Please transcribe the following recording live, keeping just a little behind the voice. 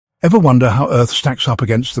Ever wonder how Earth stacks up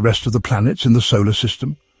against the rest of the planets in the solar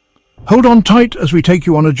system? Hold on tight as we take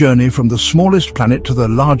you on a journey from the smallest planet to the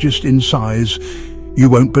largest in size. You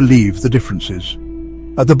won't believe the differences.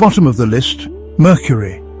 At the bottom of the list,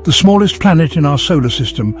 Mercury, the smallest planet in our solar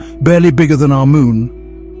system, barely bigger than our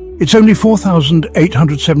moon. It's only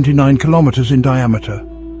 4,879 kilometers in diameter.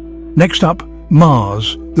 Next up,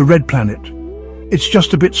 Mars, the red planet. It's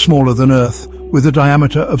just a bit smaller than Earth, with a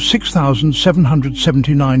diameter of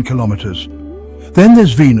 6,779 kilometers. Then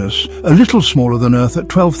there's Venus, a little smaller than Earth at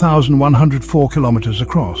 12,104 kilometers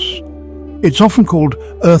across. It's often called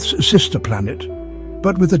Earth's sister planet,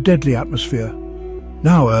 but with a deadly atmosphere.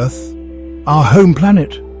 Now Earth, our home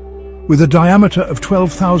planet. With a diameter of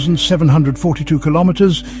 12,742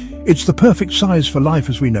 kilometers, it's the perfect size for life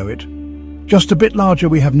as we know it. Just a bit larger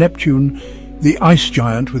we have Neptune, the ice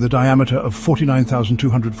giant with a diameter of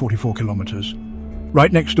 49,244 kilometers.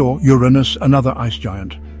 Right next door, Uranus, another ice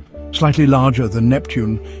giant, slightly larger than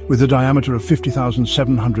Neptune with a diameter of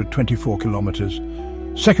 50,724 kilometers.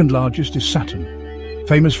 Second largest is Saturn.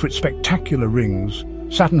 Famous for its spectacular rings,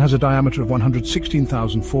 Saturn has a diameter of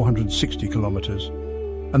 116,460 kilometers.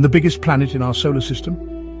 And the biggest planet in our solar system?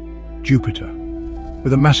 Jupiter.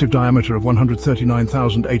 With a massive diameter of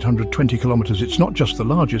 139,820 kilometers, it's not just the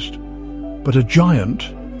largest, but a giant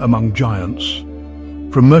among giants.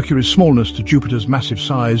 From Mercury's smallness to Jupiter's massive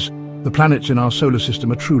size, the planets in our solar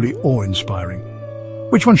system are truly awe-inspiring.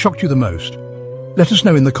 Which one shocked you the most? Let us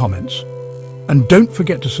know in the comments. And don't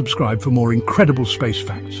forget to subscribe for more incredible space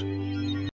facts.